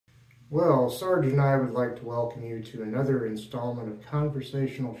Well, Sarge and I would like to welcome you to another installment of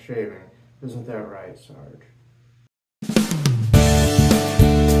Conversational Shaving. Isn't that right, Sarge?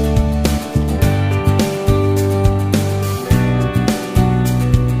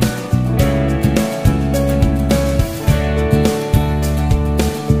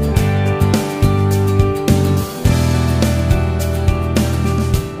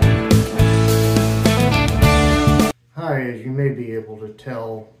 Hi, as you may be able to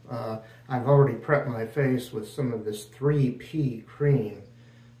tell, I've already prepped my face with some of this 3P cream.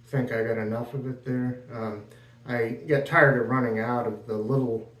 I think I got enough of it there. I got tired of running out of the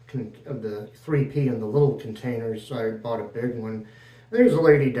little of the 3P in the little containers, so I bought a big one. There's a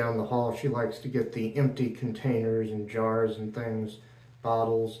lady down the hall. She likes to get the empty containers and jars and things,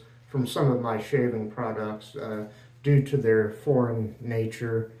 bottles, from some of my shaving products due to their foreign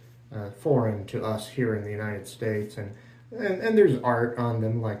nature. Foreign to us here in the United States, and there's art on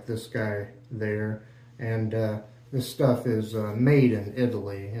them like this guy there, and this stuff is made in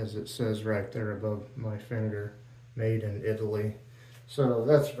Italy, as it says right there above my finger, made in Italy. So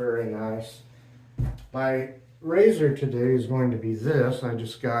that's very nice. My razor today is going to be this. I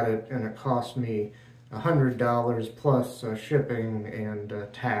just got it and it cost me $100 plus shipping and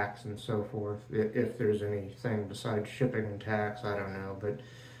tax and so forth, if there's anything besides shipping and tax, I don't know, but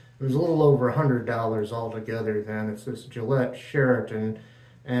it was a little over $100 altogether then. It's this Gillette Sheraton,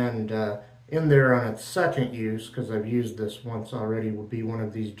 and in there on its second use, because I've used this once already, will be one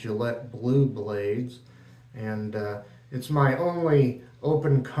of these Gillette blue blades, and it's my only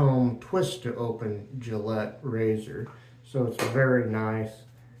open comb twist to open Gillette razor, so it's very nice.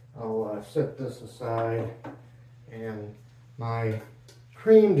 I'll set this aside, and my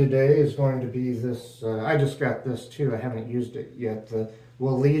cream today is going to be this, I just got this too, I haven't used it yet, the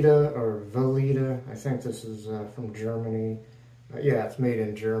Waleda or Waleda. I think this is from Germany. Yeah, it's made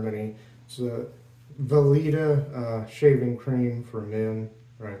in Germany. It's a Waleda shaving cream for men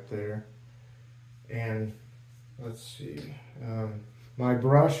right there. And let's see. My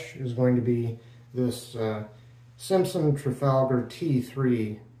brush is going to be this Simpson Trafalgar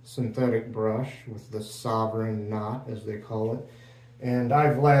T-3 synthetic brush with the sovereign knot, as they call it. And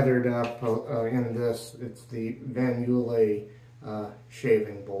I've lathered up in this. It's the Yulay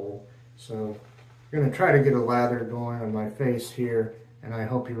shaving bowl. So I'm going to try to get a lather going on my face here, and I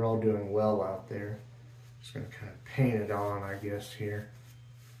hope you're all doing well out there. Just going to kind of paint it on, I guess, here.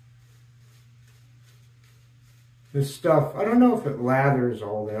 This stuff, I don't know if it lathers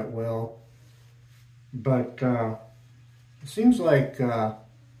all that well, but it seems like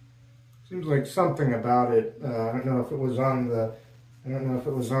something about it. I don't know if it was on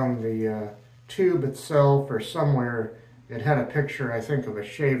the tube itself or somewhere. It had a picture, I think, of a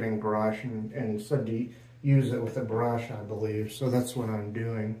shaving brush and said to use it with a brush, I believe. So that's what I'm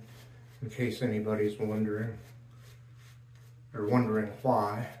doing, in case anybody's wondering, or wondering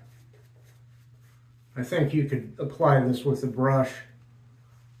why. I think you could apply this with a brush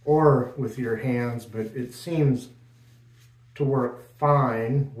or with your hands, but it seems to work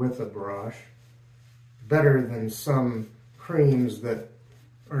fine with a brush, better than some creams that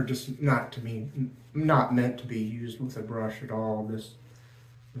are just not meant to be used with a brush at all. This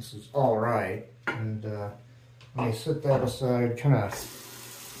is all right. And let me set that aside, kind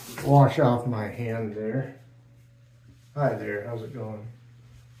of wash off my hand there. Hi there, how's it going?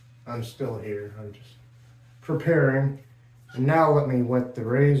 I'm still here, I'm just preparing. And now let me wet the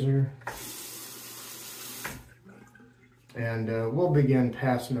razor. And we'll begin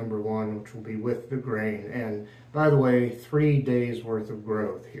pass number 1, which will be with the grain. And by the way, 3 days worth of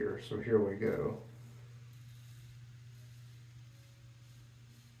growth here. So here we go.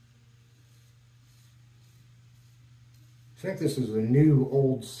 I think this is a new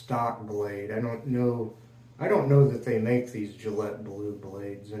old stock blade. I don't know that they make these Gillette blue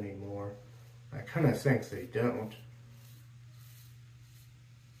blades anymore. I kind of think they don't.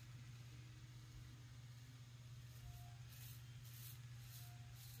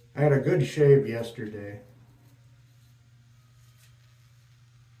 I had a good shave yesterday,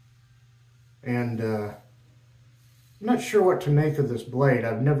 and I'm not sure what to make of this blade.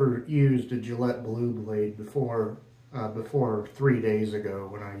 I've never used a Gillette blue blade before 3 days ago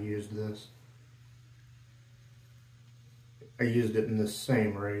when I used this. I used it in this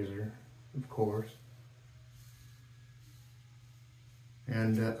same razor, of course.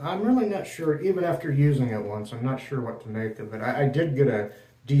 And I'm really not sure, even after using it once, I'm not sure what to make of it. I did get a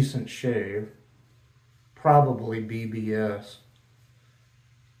decent shave, probably BBS.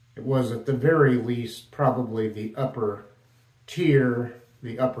 It was at the very least probably the upper tier,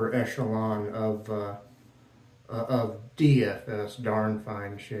 the upper echelon of of DFS, darn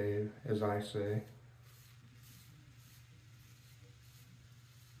fine shave, as I say.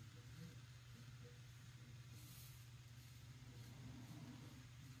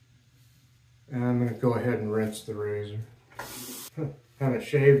 And I'm going to go ahead and rinse the razor. Haven't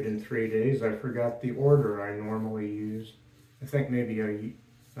shaved in 3 days. I forgot the order I normally use. I think maybe I don't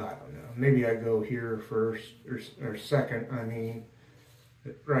know. Maybe I go here first or second. I mean,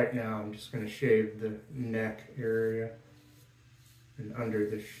 but right now I'm just going to shave the neck area and under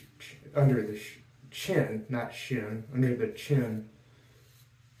the chin, not shin, under the chin.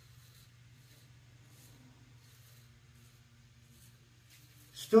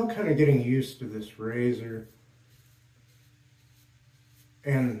 Still kind of getting used to this razor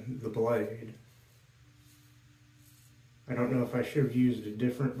and the blade. I don't know if I should have used a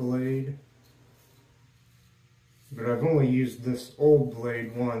different blade, but I've only used this old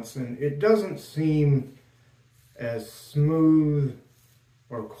blade once, and it doesn't seem as smooth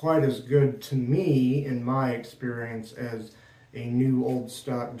or quite as good to me, in my experience, as a new old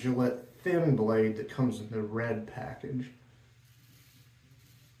stock Gillette thin blade that comes in the red package.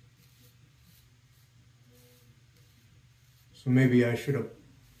 So maybe I should have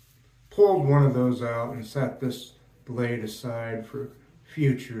pulled one of those out and set this blade aside for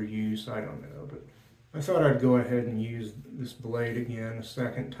future use. I don't know, but I thought I'd go ahead and use this blade again a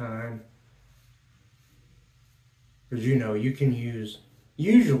second time. Because you know,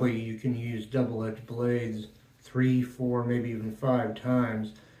 usually you can use double-edged blades 3, 4, maybe even 5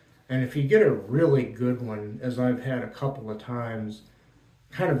 times. And if you get a really good one, as I've had a couple of times,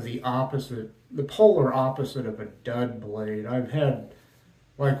 kind of the opposite, the polar opposite of a dud blade. I've had,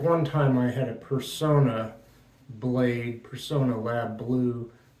 like one time I had a Persona blade, Persona Lab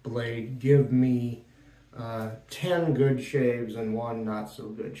Blue blade, give me 10 good shaves and 1 not so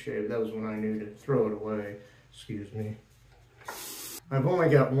good shave. That was when I knew to throw it away. Excuse me. I've only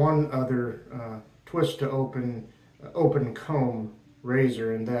got one other twist to open comb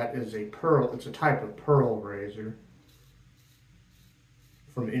razor, and that is a pearl. It's a type of pearl razor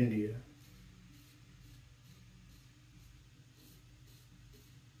from India.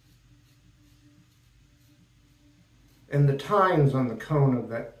 And the tines on the cone of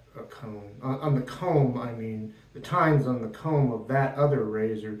that on the comb, I mean, the tines on the comb of that other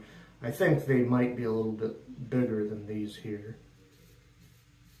razor, I think they might be a little bit bigger than these here.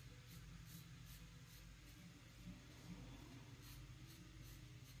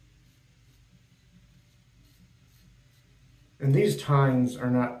 And these tines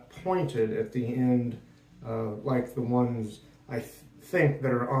are not pointed at the end like the ones I think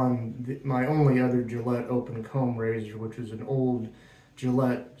that are on my only other Gillette open comb razor, which is an old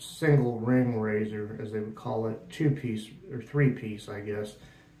Gillette single ring razor, as they would call it, 2-piece or 3-piece, I guess.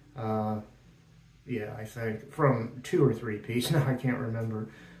 Yeah, I think from 2 or 3-piece. Now I can't remember.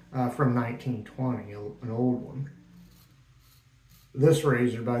 From 1920, an old one. This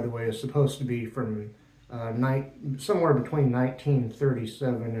razor, by the way, is supposed to be from somewhere between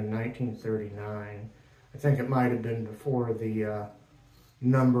 1937 and 1939. I think it might have been before the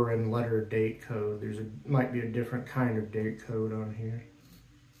number and letter date code. Might be a different kind of date code on here.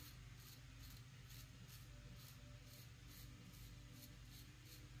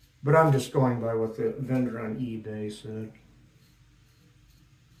 But I'm just going by what the vendor on eBay said.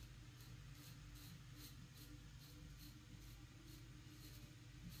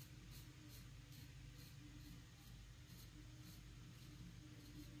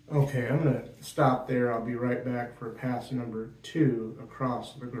 Okay, I'm going to stop there. I'll be right back for pass number 2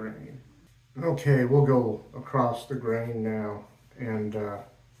 across the grain. Okay, we'll go across the grain now. And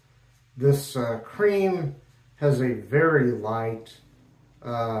this cream has a very light,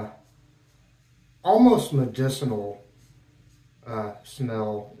 almost medicinal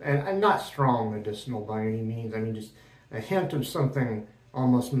smell. And not strong medicinal by any means. I mean, just a hint of something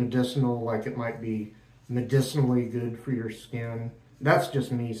almost medicinal, like it might be medicinally good for your skin. That's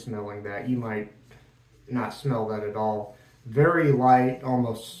just me smelling that. You might not smell that at all. Very light,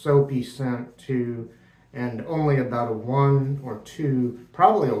 almost soapy scent too, and only about a 1 or 2,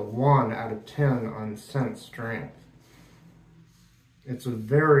 probably a 1 out of 10 on scent strength. It's a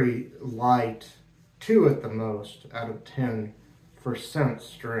very light 2 at the most out of 10 for scent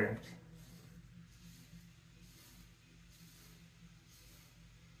strength.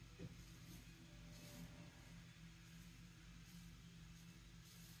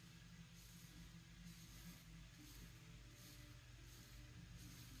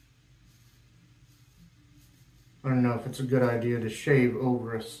 I don't know if it's a good idea to shave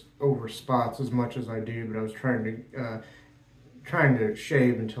over spots as much as I do, but I was trying to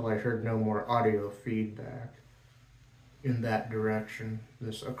shave until I heard no more audio feedback. in that direction,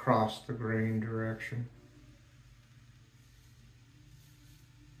 this across the grain direction.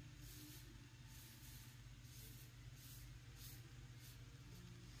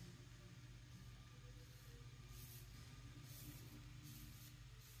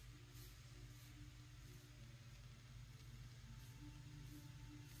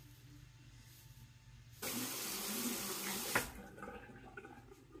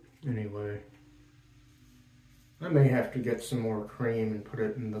 Anyway, I may have to get some more cream and put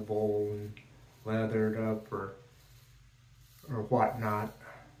it in the bowl and lather it up or whatnot.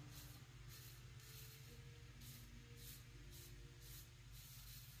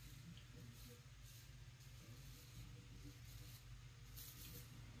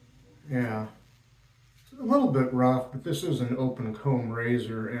 Yeah, it's a little bit rough, but this is an open comb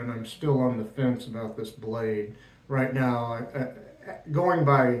razor, and I'm still on the fence about this blade. Right now, going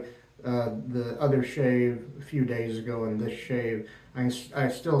by the other shave a few days ago and this shave, I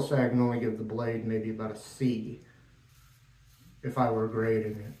still say I can only give the blade maybe about a C if I were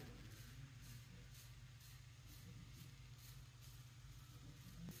grading it.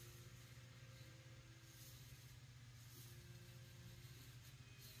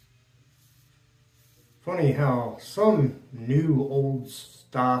 Funny how some new old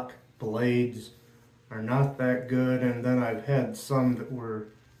stock blades are not that good, and then I've had some that were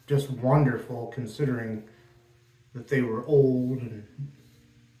just wonderful considering that they were old and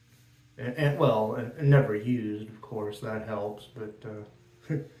well, and never used, of course, that helps, but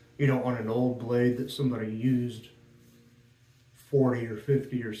you don't want an old blade that somebody used 40 or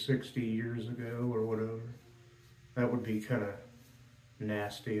 50 or 60 years ago or whatever. That would be kind of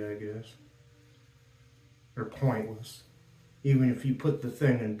nasty, I guess. Or pointless, even if you put the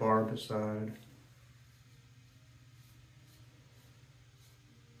thing in barbicide.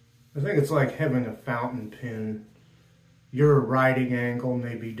 I think it's like having a fountain pen. Your writing angle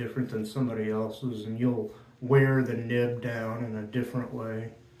may be different than somebody else's, and you'll wear the nib down in a different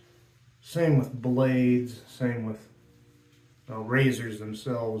way. Same with blades, same with razors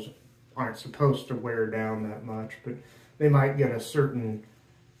themselves aren't supposed to wear down that much, but they might get a certain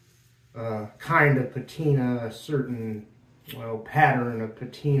kind of patina, a certain pattern of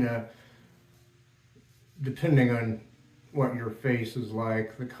patina, depending on what your face is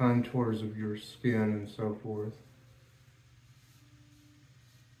like, the contours of your skin, and so forth.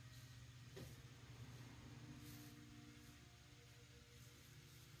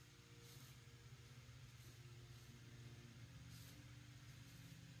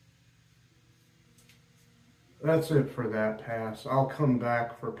 That's it for that pass. I'll come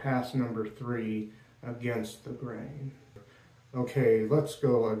back for pass number 3, against the grain. Okay, let's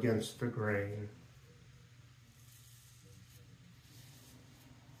go against the grain.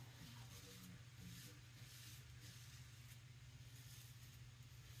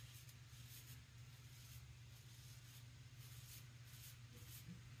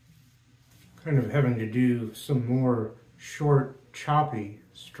 Kind of having to do some more short, choppy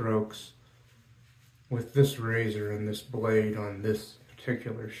strokes with this razor and this blade on this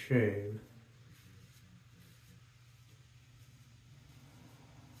particular shave.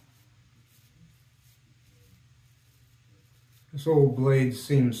 This old blade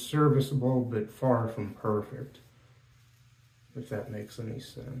seems serviceable, but far from perfect, if that makes any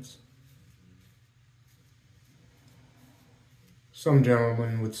sense. Some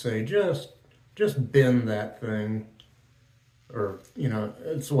gentlemen would say, just bend that thing, or, you know,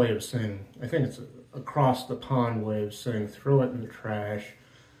 it's a way of saying, I think it's across the pond way of saying, throw it in the trash,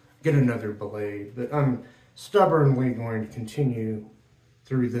 get another blade. But I'm stubbornly going to continue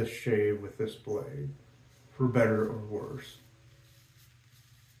through this shave with this blade, for better or worse.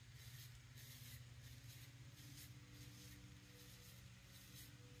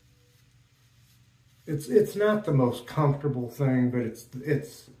 It's not the most comfortable thing, but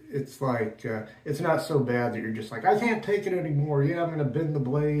it's like it's not so bad that you're just like, I can't take it anymore. Yeah, I'm gonna bend the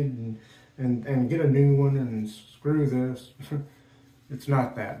blade and get a new one and screw this. It's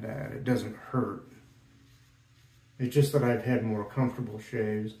not that bad. It doesn't hurt. It's just that I've had more comfortable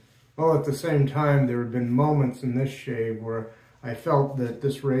shaves. Well, at the same time, there have been moments in this shave where I felt that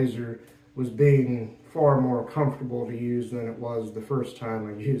this razor was being far more comfortable to use than it was the first time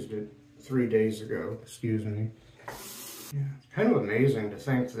I used it 3 days ago. Excuse me. Yeah, it's kind of amazing to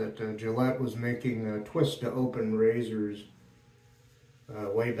think that Gillette was making twist-to-open razors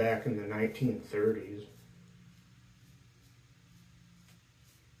way back in the 1930s.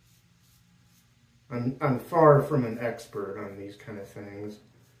 I'm far from an expert on these kind of things,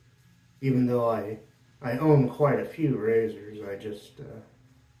 even though I own quite a few razors.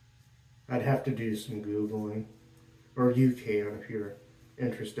 I'd have to do some Googling, or you can if you're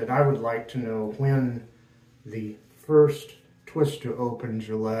interested. I would like to know when the first twist to open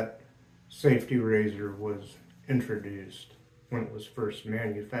Gillette safety razor was introduced, when it was first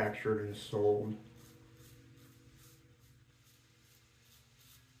manufactured and sold.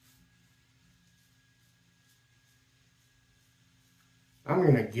 I'm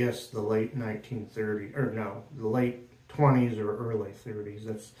going to guess the late 1930s, or no, the late 20s or early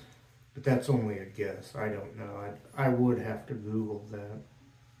 30s. But that's only a guess. I don't know. I would have to Google that.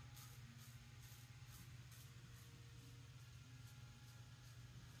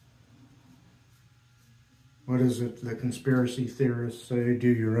 What is it the conspiracy theorists say? Do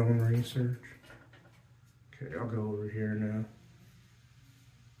your own research. Okay, I'll go over here now.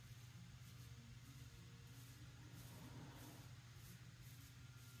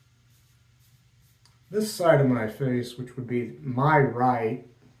 This side of my face, which would be my right,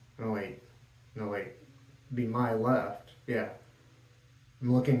 no wait, be my left, yeah.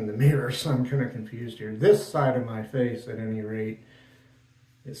 I'm looking in the mirror, so I'm kind of confused here. This side of my face, at any rate,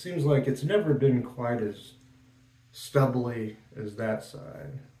 it seems like it's never been quite as stubbly as that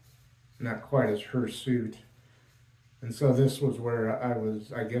side. Not quite as hirsute. And so this was where I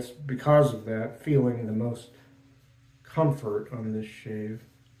was, I guess because of that, feeling the most comfort on this shave.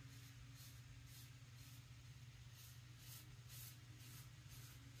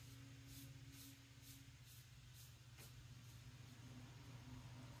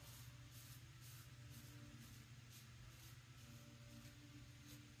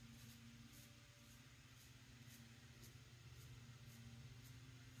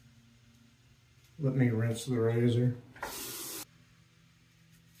 Let me rinse the razor.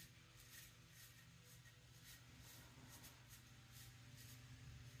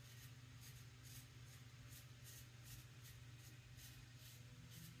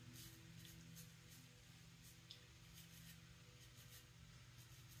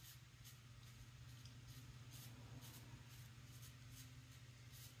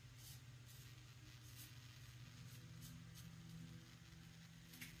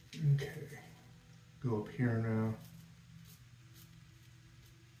 Okay, go up here now.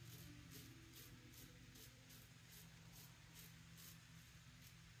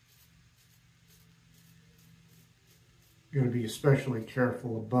 Got to be especially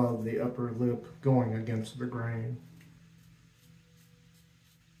careful above the upper lip going against the grain.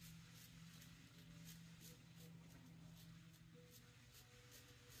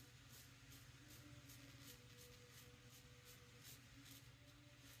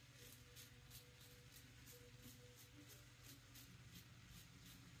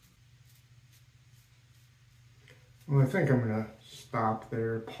 Well, I think I'm going to stop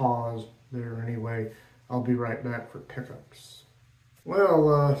there, pause there anyway. I'll be right back for pickups.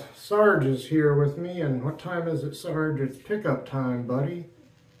 Well, Sarge is here with me, and what time is it, Sarge? It's pickup time, buddy.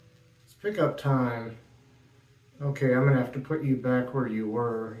 It's pickup time. Okay, I'm going to have to put you back where you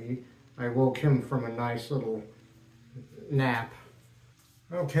were. I woke him from a nice little nap.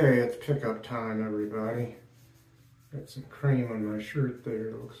 Okay, it's pickup time, everybody. Got some cream on my shirt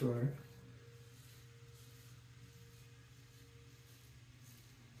there, looks like.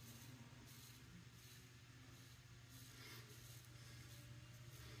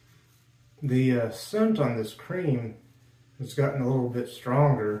 The scent on this cream has gotten a little bit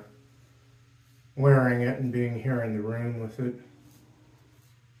stronger wearing it and being here in the room with it.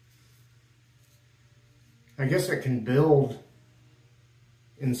 I guess it can build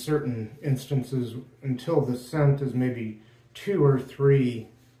in certain instances until the scent is maybe 2 or 3.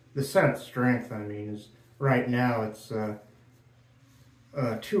 The scent strength, I mean, is right now it's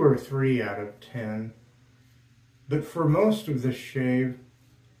 2 or 3 out of 10. But for most of this shave,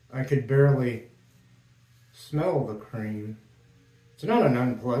 I could barely smell the cream. It's not an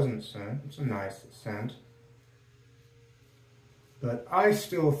unpleasant scent. It's a nice scent. But I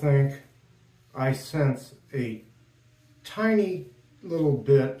still think I sense a tiny little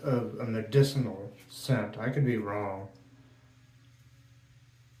bit of a medicinal scent. I could be wrong.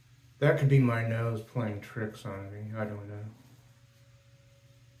 That could be my nose playing tricks on me. I don't know.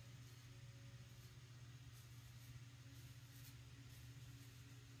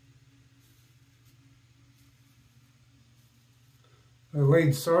 I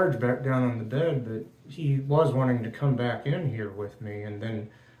laid Sarge back down on the bed, but he was wanting to come back in here with me, and then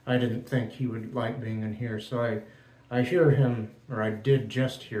I didn't think he would like being in here, so I hear him, or I did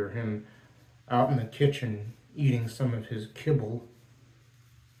just hear him, out in the kitchen eating some of his kibble,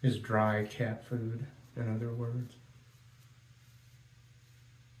 his dry cat food, in other words.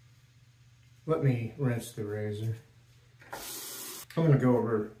 Let me rinse the razor. I'm going to go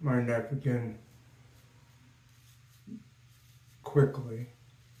over my neck again quickly.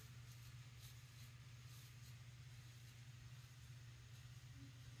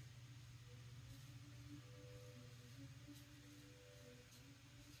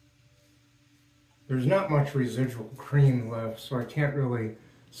 There's not much residual cream left, so I can't really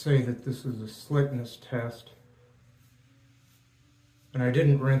say that this is a slickness test. And I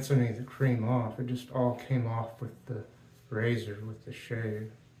didn't rinse any of the cream off. It just all came off with the razor, with the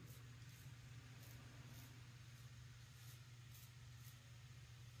shave.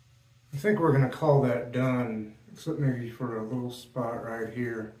 I think we're going to call that done, except maybe for a little spot right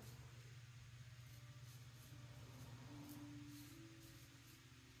here.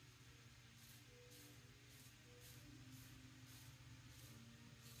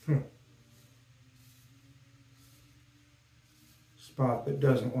 Spot that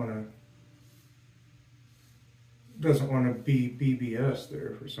doesn't want to be BBS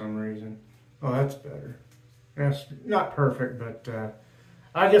there for some reason. Oh, that's better. That's not perfect, but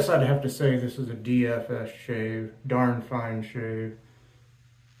I guess I'd have to say this is a DFS shave, darn fine shave,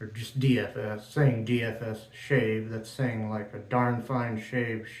 or just DFS. Saying DFS shave, that's saying like a darn fine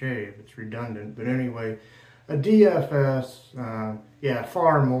shave. It's redundant, but anyway, a DFS, yeah,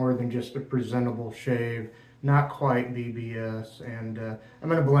 far more than just a presentable shave. Not quite BBS, and I'm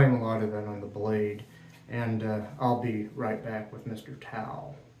going to blame a lot of that on the blade, and I'll be right back with Mr.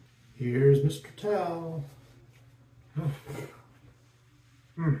 Towel. Here's Mr. Towel.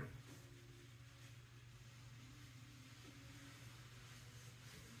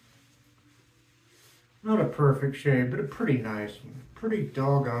 Not a perfect shave, but a pretty nice one. Pretty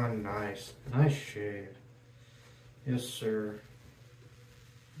doggone nice. Nice shave. Yes, sir.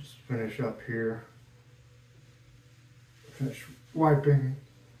 Just finish up here. Finish wiping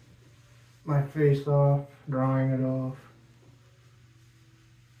my face off, drying it off.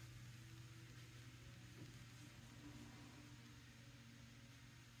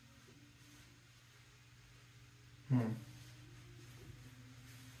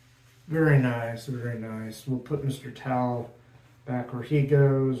 Very nice, very nice. We'll put Mr. Towel back where he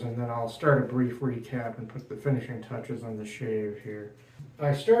goes, and then I'll start a brief recap and put the finishing touches on the shave here.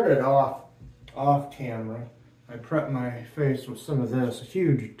 I started off camera. I prepped my face with some of this, a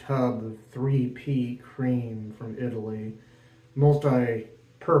huge tub of 3P cream from Italy.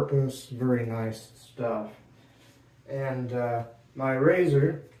 Multi-purpose, very nice stuff. And my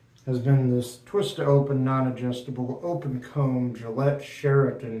razor has been this twist-to-open, non-adjustable, open comb Gillette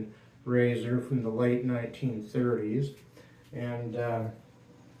Sheraton razor from the late 1930s. And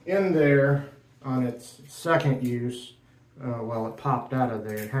in there, on its second use, well, it popped out of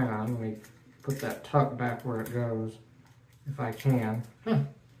there. Hang on, let me put that tuck back where it goes, if I can.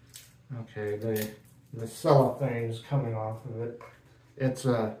 Okay, the cellophane's coming off of it. It's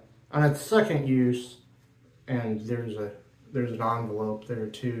on its second use, and there's an envelope there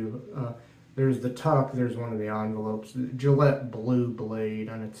too. There's the tuck, there's one of the envelopes. The Gillette Blue Blade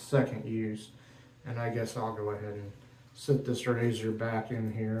on its second use. And I guess I'll go ahead and set this razor back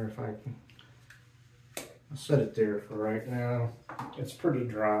in here if I can. I'll set it there for right now. It's pretty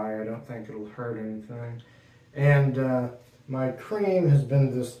dry. I don't think it'll hurt anything. And my cream has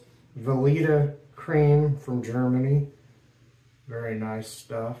been this Waleda cream from Germany. Very nice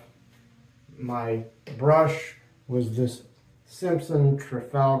stuff. My brush was this Simpson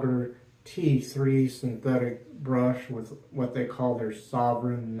Trafalgar T-3 synthetic brush with what they call their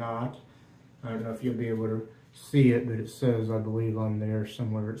sovereign knot. I don't know if you'll be able to see it, but it says, I believe on there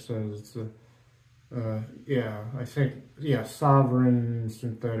somewhere, it says it's a sovereign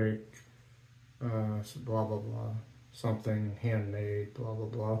synthetic, blah, blah, blah, something handmade, blah, blah,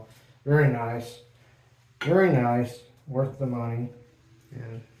 blah. Very nice, worth the money.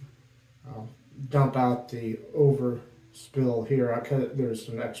 And I'll dump out the overspill here, because there's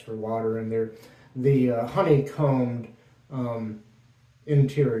some extra water in there. The honeycombed,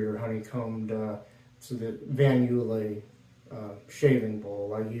 interior honeycombed, so the Van Yulay shaving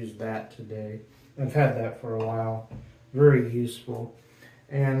bowl, I used that today. I've had that for a while. Very useful.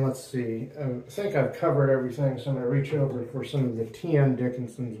 And let's see, I think I've covered everything, so I'm going to reach over for some of the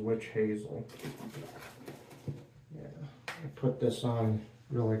Dickinson's Witch Hazel. Yeah, I'll put this on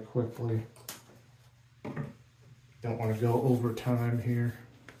really quickly. Don't want to go over time here.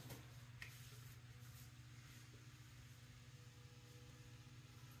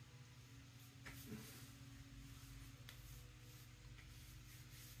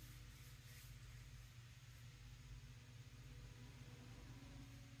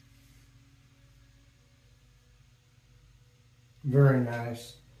 Very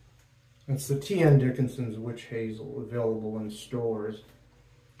nice. It's the Dickinson's Witch Hazel, available in stores.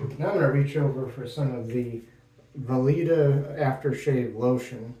 Now I'm going to reach over for some of the Waleda aftershave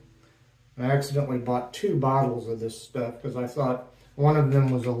lotion. I accidentally bought 2 bottles of this stuff because I thought one of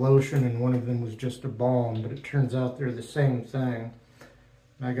them was a lotion and one of them was just a balm, but it turns out they're the same thing.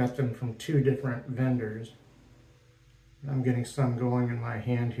 I got them from 2 different vendors. I'm getting some going in my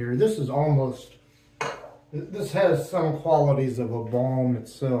hand here. This has some qualities of a balm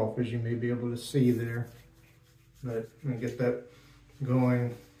itself, as you may be able to see there. But I'm going to get that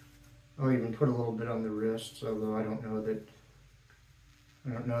going. I'll even put a little bit on the wrists, although I don't know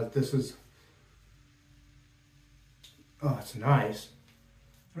that this is... Oh, it's nice.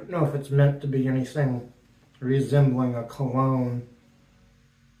 I don't know if it's meant to be anything resembling a cologne.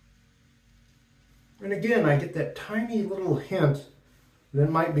 And again, I get that tiny little hint that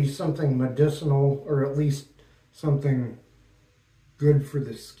it might be something medicinal, or at least something good for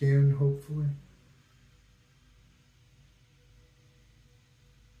the skin, hopefully.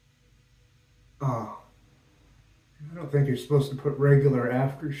 Oh, I don't think you're supposed to put regular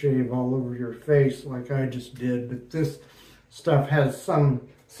aftershave all over your face like I just did, but this stuff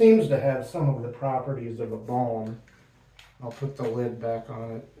seems to have some of the properties of a balm. I'll put the lid back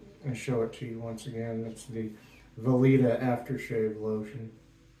on it and show it to you once again. It's the Waleda aftershave lotion.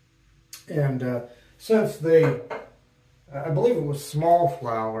 And since I believe it was Small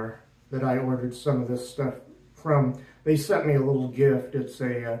Flower that I ordered some of this stuff from, they sent me a little gift. It's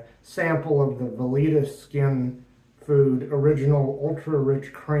a sample of the Waleda Skin Food Original Ultra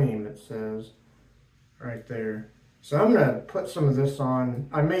Rich Cream, it says right there. So I'm going to put some of this on.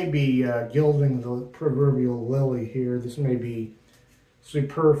 I may be gilding the proverbial lily here. This may be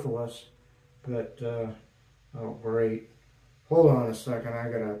superfluous, but oh great. Hold on a second, I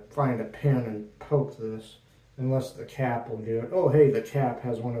gotta find a pen and poke this, unless the cap will do it. Oh hey, the cap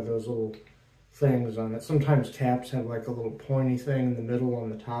has one of those little things on it. Sometimes caps have like a little pointy thing in the middle on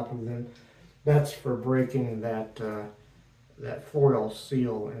the top of them. That's for breaking that foil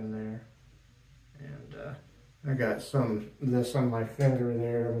seal in there. And I got some of this on my finger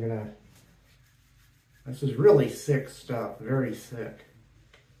there. This is really thick stuff, very thick.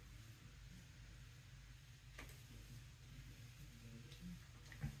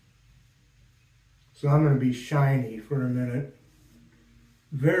 So I'm going to be shiny for a minute.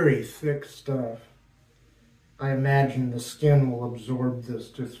 Very thick stuff. I imagine the skin will absorb this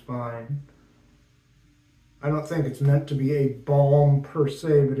just fine. I don't think it's meant to be a balm per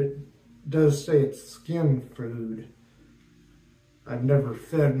se, but it does say it's skin food. I've never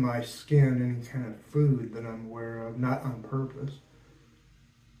fed my skin any kind of food that I'm aware of, not on purpose.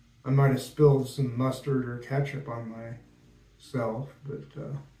 I might have spilled some mustard or ketchup on myself, but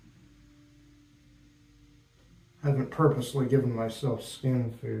I haven't purposely given myself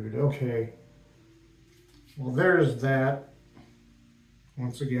skin food. Okay. Well, there's that.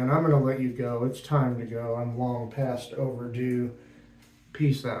 Once again, I'm going to let you go. It's time to go. I'm long past overdue.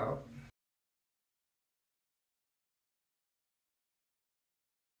 Peace out.